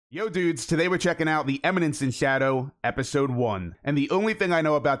Yo dudes, today we're checking out the Eminence in Shadow, episode 1. And the only thing I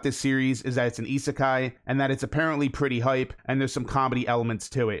know about this series is that it's an isekai, and that it's apparently pretty hype, and there's some comedy elements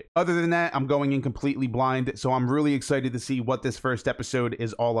to it. Other than that, I'm going in completely blind, so I'm really excited to see what this first episode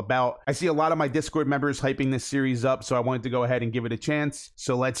is all about. I see a lot of my Discord members hyping this series up, so I wanted to go ahead and give it a chance,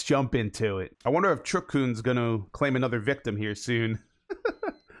 so let's jump into it. I wonder if Trukun's gonna claim another victim here soon.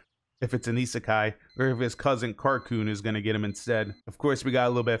 If it's an isekai, or if his cousin Karkun is gonna get him instead. Of course, we got a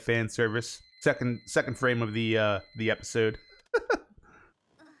little bit of fan service. Second frame of the episode.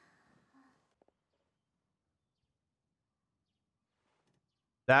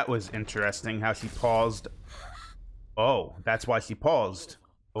 That was interesting how she paused. Oh, that's why she paused.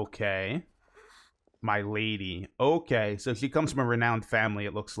 Okay. My lady. Okay, so she comes from a renowned family,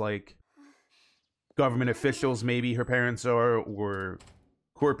 it looks like. Government officials, maybe her parents are, or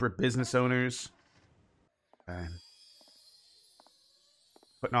corporate business owners. Okay.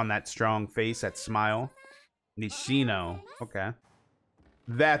 Putting on that strong face, that smile. Nishino. Okay.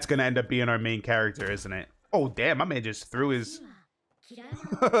 That's gonna end up being our main character, isn't it? Oh, damn, my man just threw his...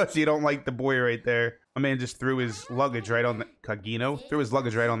 She don't like the boy right there. My man just threw his luggage right on the... Kagino? Threw his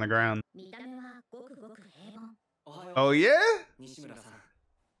luggage right on the ground. Oh, yeah?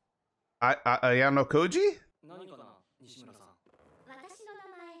 Ayano Koji?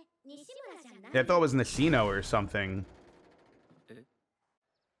 Yeah, I thought it was Nishino or something.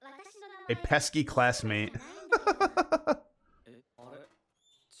 A pesky classmate.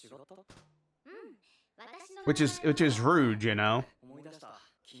 which is rude, you know.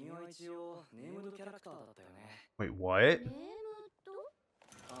 Wait, what?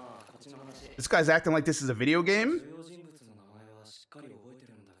 This guy's acting like this is a video game?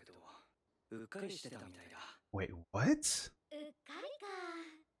 Wait, what?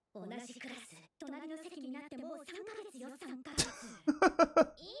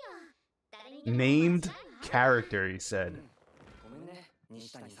 Named character, he said.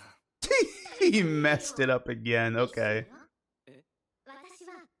 He messed it up again. Okay.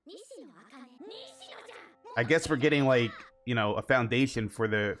 I guess we're getting, like, you know, a foundation for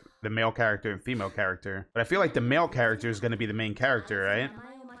the male character and female character. But I feel like the male character is going to be the main character, right?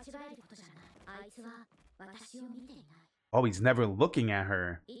 Oh, he's never looking at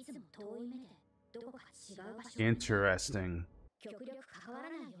her. Interesting.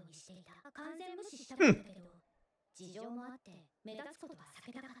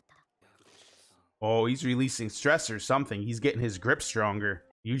 Oh, he's releasing stress or something. He's getting his grip stronger.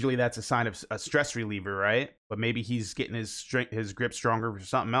 Usually that's a sign of a stress reliever, right? But maybe he's getting his grip stronger for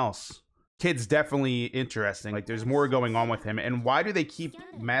something else. Kid's definitely interesting. Like, there's more going on with him. And why do they keep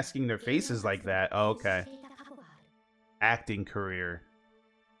masking their faces like that? Oh, okay. Acting career.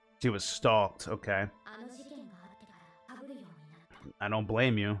 She was stalked. Okay. I don't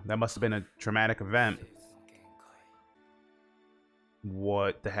blame you. That must have been a traumatic event.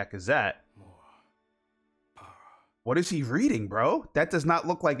 What the heck is that? What is he reading, bro? That does not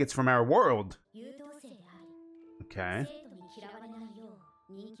look like it's from our world. Okay.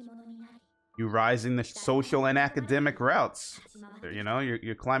 You rising the social and academic routes. You know,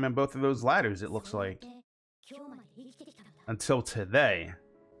 you're climbing both of those ladders, it looks like. Until today.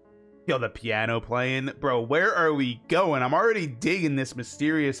 Yo, the piano playing. Bro, where are we going? I'm already digging this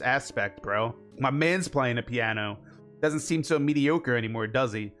mysterious aspect, bro. My man's playing a piano. Doesn't seem so mediocre anymore,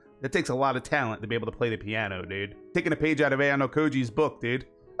 does he? That takes a lot of talent to be able to play the piano, dude. Taking a page out of Ayano Koji's book, dude.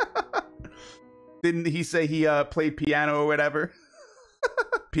 Didn't he say he played piano or whatever?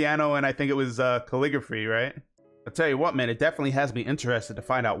 Piano, and I think it was calligraphy, right? I'll tell you what, man, it definitely has me interested to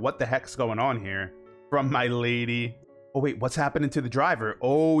find out what the heck's going on here. From my lady. Oh, wait, what's happening to the driver?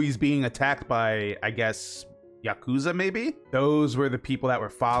 Oh, he's being attacked by, I guess, Yakuza, maybe? Those were the people that were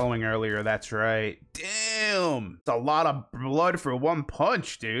following earlier, that's right. Damn! It's a lot of blood for one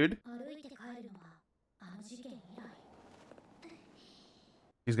punch, dude.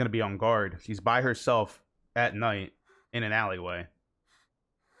 She's gonna be on guard. She's by herself at night in an alleyway.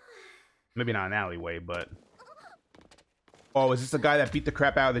 Maybe not an alleyway, but... Oh, is this the guy that beat the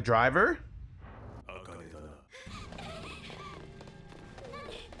crap out of the driver?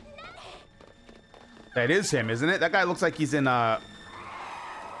 That is him, isn't it? That guy looks like he's in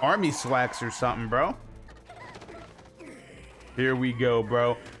army slacks or something, bro. Here we go,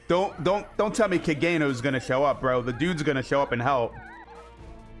 bro. Don't tell me Kageno's gonna show up, bro. The dude's gonna show up and help.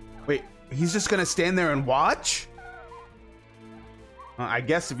 Wait, he's just gonna stand there and watch? I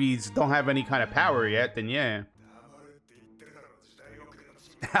guess if he's don't have any kind of power yet, then yeah.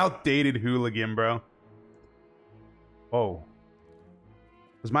 Outdated hooligan, bro. Oh.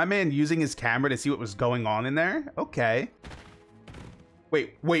 Was my man using his camera to see what was going on in there? Okay.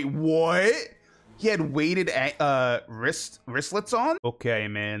 Wait, what? He had weighted wristlets on? Okay,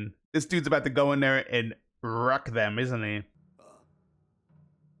 man. This dude's about to go in there and wreck them, isn't he?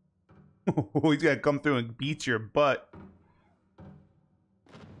 He's gonna come through and beat your butt.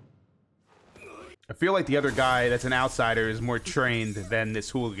 I feel like the other guy that's an outsider is more trained than this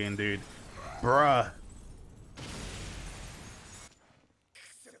hooligan dude. Bruh.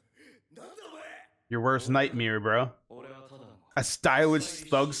 Your worst nightmare, bro. A stylish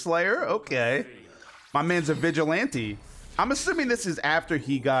thug slayer? Okay. My man's a vigilante. I'm assuming this is after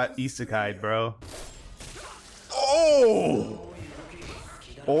he got isekai'd, bro. Oh!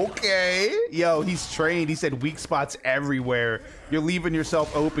 Okay. Yo, he's trained. He said weak spots everywhere. You're leaving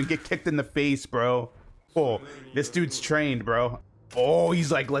yourself open. Get kicked in the face, bro. Oh, this dude's trained, bro. Oh,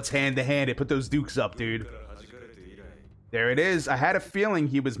 he's like, let's hand-to-hand it. Put those dukes up, dude. There it is. I had a feeling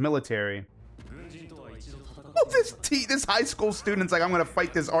he was military. Oh, this high school student's like, I'm gonna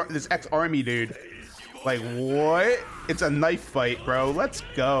fight this ex-army dude. Like, what? It's a knife fight, bro. Let's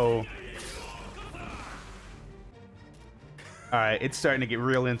go. All right, it's starting to get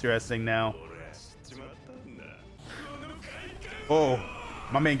real interesting now. Oh,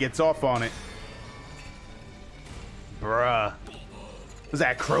 my man gets off on it. Bruh. Was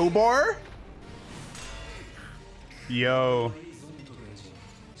that crowbar? Yo.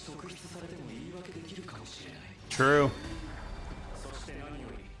 True.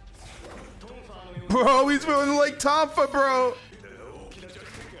 Bro, he's feeling like Tonfa, bro.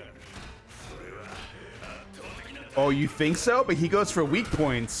 Oh, you think so? But he goes for weak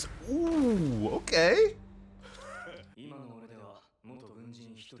points. Ooh, okay.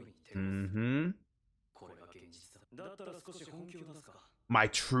 My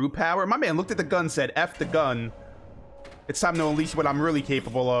true power? My man looked at the gun, said, F the gun. It's time to unleash what I'm really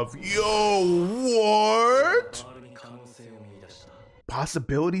capable of. Yo, what?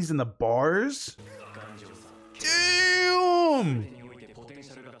 Possibilities in the bars? Damn!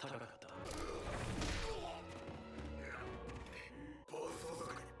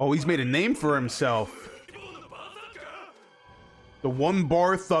 Oh, he's made a name for himself. The one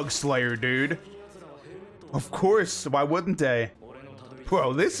bar thug slayer, dude. Of course, why wouldn't they?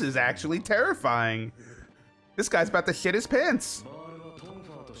 Bro, this is actually terrifying. This guy's about to shit his pants.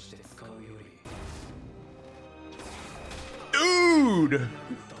 Dude!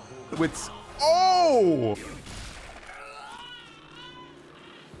 Oh!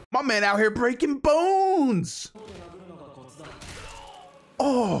 My man out here breaking bones!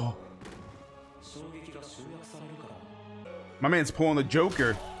 Oh! My man's pulling the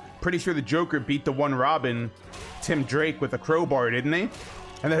Joker. Pretty sure the Joker beat the one Robin, Tim Drake, with a crowbar, didn't he?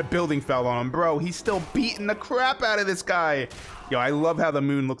 And then a building fell on him. Bro, he's still beating the crap out of this guy. Yo, I love how the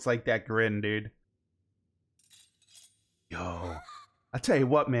moon looks like that grin, dude. Yo, I tell you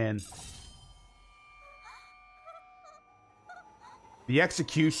what, man. The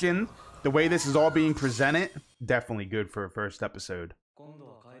execution, the way this is all being presented, definitely good for a first episode.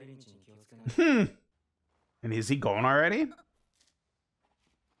 And is he gone already?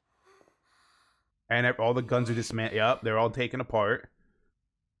 And all the guns are dismantled. Yep, they're all taken apart.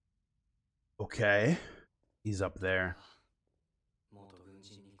 Okay. He's up there.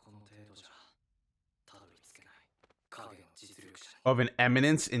 Of an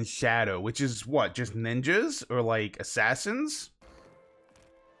Eminence in Shadow, which is what? Just ninjas? Or like assassins?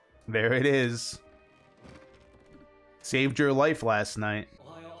 There it is. Saved your life last night.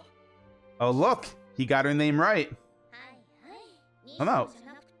 Oh, look. He got her name right. Oh, no.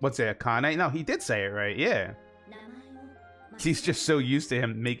 What's it, Akane? No, he did say it right, yeah. He's just so used to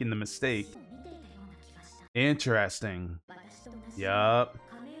him making the mistake. Interesting. Yup.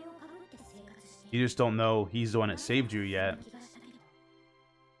 You just don't know he's the one that saved you yet.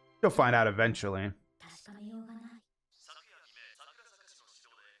 You'll find out eventually.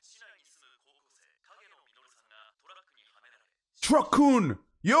 Truck-kun!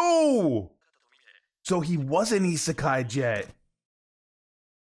 Yo! So he wasn't isekai'd yet.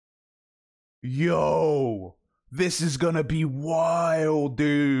 Yo! This is gonna be wild,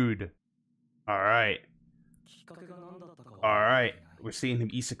 dude. Alright. Alright. We're seeing him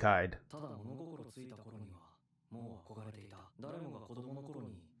isekai'd.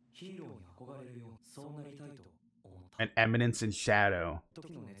 An Eminence in Shadow.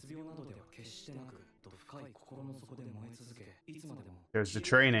 There's the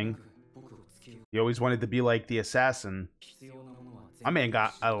training. He always wanted to be like the assassin. My man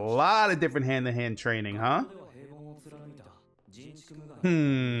got a lot of different hand-to-hand training, huh?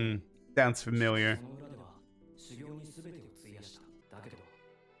 Sounds familiar.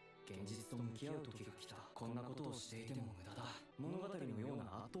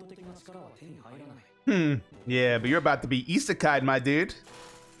 Yeah, but you're about to be isekai'd, my dude.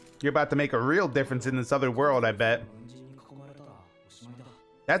 You're about to make a real difference in this other world, I bet.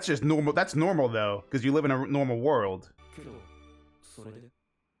 That's just normal. That's normal, though, because you live in a normal world.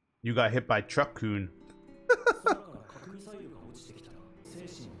 You got hit by Truck-kun.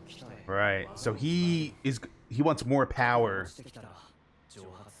 Right. So he wants more power.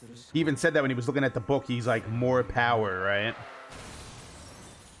 He even said that when he was looking at the book. He's like, more power, right?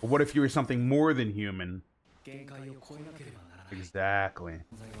 But what if you were something more than human? Exactly.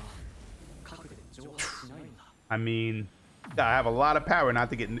 I mean, I have a lot of power not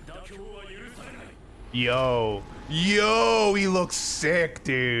to get... Yo, he looks sick,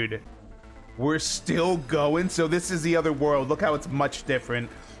 dude. We're still going. So this is the other world. Look how it's much different.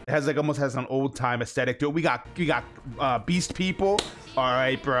 It has like almost has an old time aesthetic to it. We got beast people. All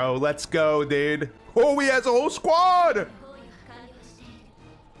right, bro, let's go, dude. Oh, he has a whole squad.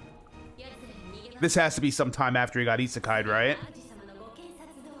 This has to be sometime after he got isekai'd, right?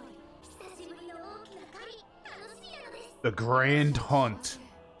 The Grand Hunt.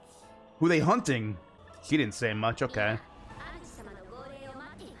 Who they hunting? He didn't say much. Okay.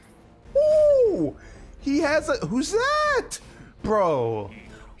 Ooh, he has a... Who's that? Bro,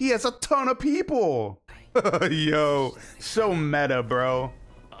 he has a ton of people. Yo, so meta, bro.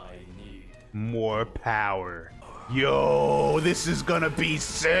 More power. Yo, this is gonna be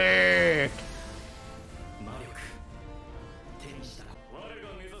sick.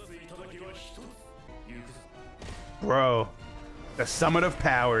 Bro, the summit of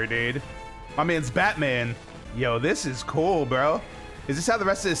power, dude. My man's Batman. Yo, this is cool, bro. Is this how the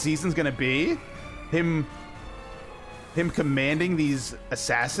rest of the season's gonna be? Him commanding these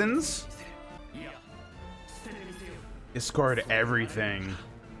assassins? Discard everything.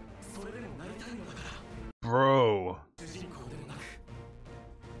 Bro.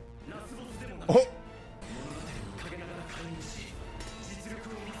 Oh!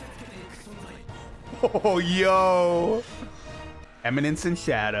 Oh, yo! Eminence and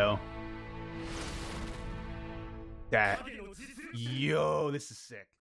Shadow. That. Yo, this is sick.